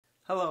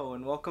Hello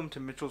and welcome to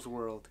Mitchell's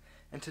World,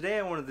 and today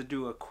I wanted to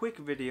do a quick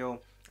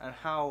video on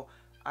how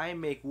I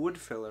make wood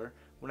filler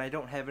when I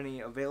don't have any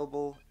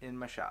available in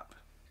my shop.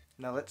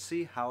 Now let's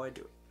see how I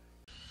do it.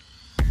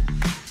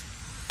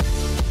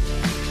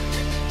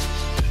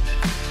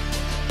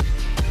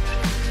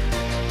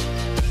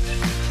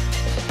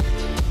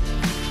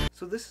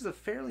 So this is a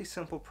fairly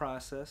simple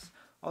process.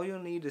 All you'll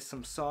need is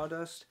some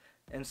sawdust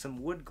and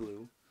some wood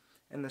glue.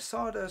 And the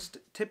sawdust,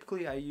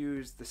 typically I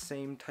use the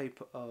same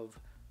type of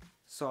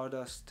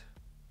sawdust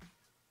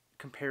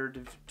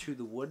comparative to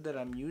the wood that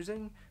I'm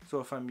using. So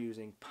if I'm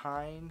using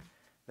pine,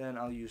 then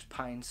I'll use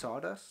pine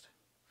sawdust.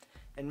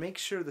 And make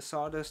sure the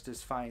sawdust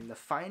is fine. The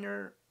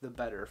finer, the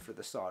better for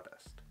the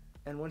sawdust.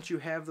 And once you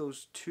have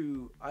those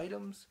two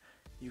items,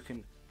 you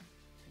can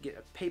get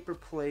a paper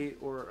plate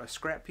or a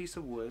scrap piece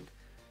of wood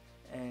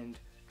and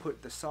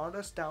put the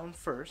sawdust down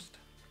first,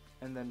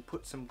 and then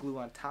put some glue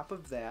on top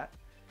of that,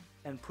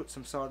 and put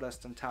some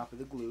sawdust on top of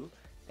the glue,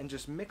 and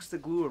just mix the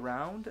glue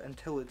around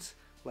until it's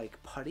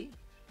like putty.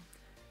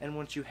 And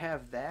once you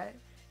have that,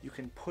 you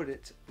can put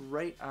it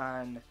right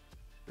on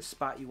the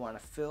spot you want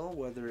to fill,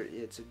 whether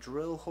it's a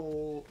drill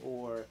hole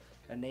or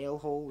a nail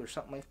hole or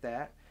something like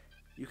that.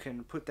 You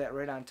can put that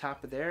right on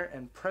top of there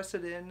and press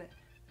it in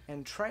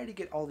and try to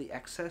get all the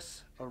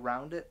excess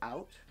around it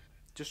out.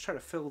 Just try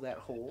to fill that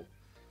hole.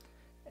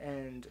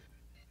 And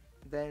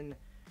then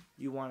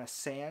you want to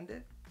sand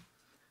it.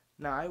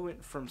 Now I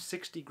went from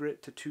 60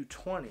 grit to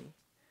 220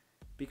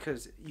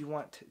 because you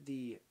want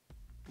the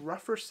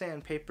rougher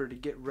sandpaper to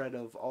get rid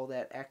of all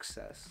that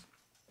excess,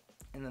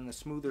 and then the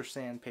smoother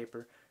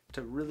sandpaper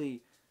to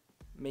really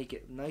make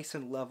it nice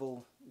and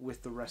level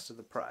with the rest of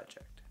the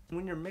project.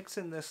 When you're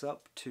mixing this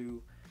up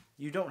too,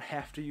 you don't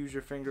have to use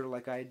your finger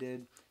like I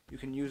did. You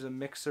can use a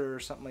mixer or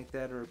something like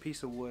that, or a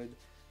piece of wood,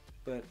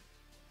 but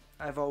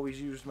I've always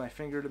used my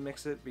finger to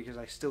mix it because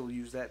I still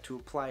use that to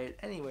apply it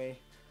anyway,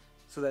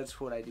 so that's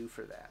what I do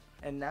for that.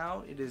 And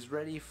now it is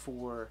ready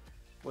for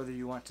whether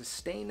you want to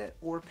stain it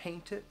or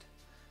paint it.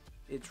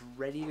 It's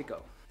ready to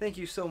go. Thank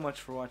you so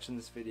much for watching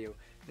this video,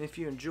 and if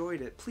you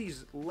enjoyed it,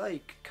 please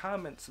like,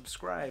 comment,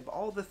 subscribe,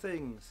 all the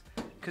things,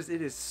 because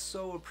it is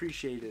so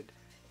appreciated.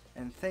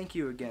 And thank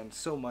you again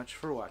so much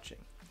for watching.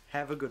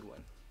 Have a good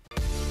one.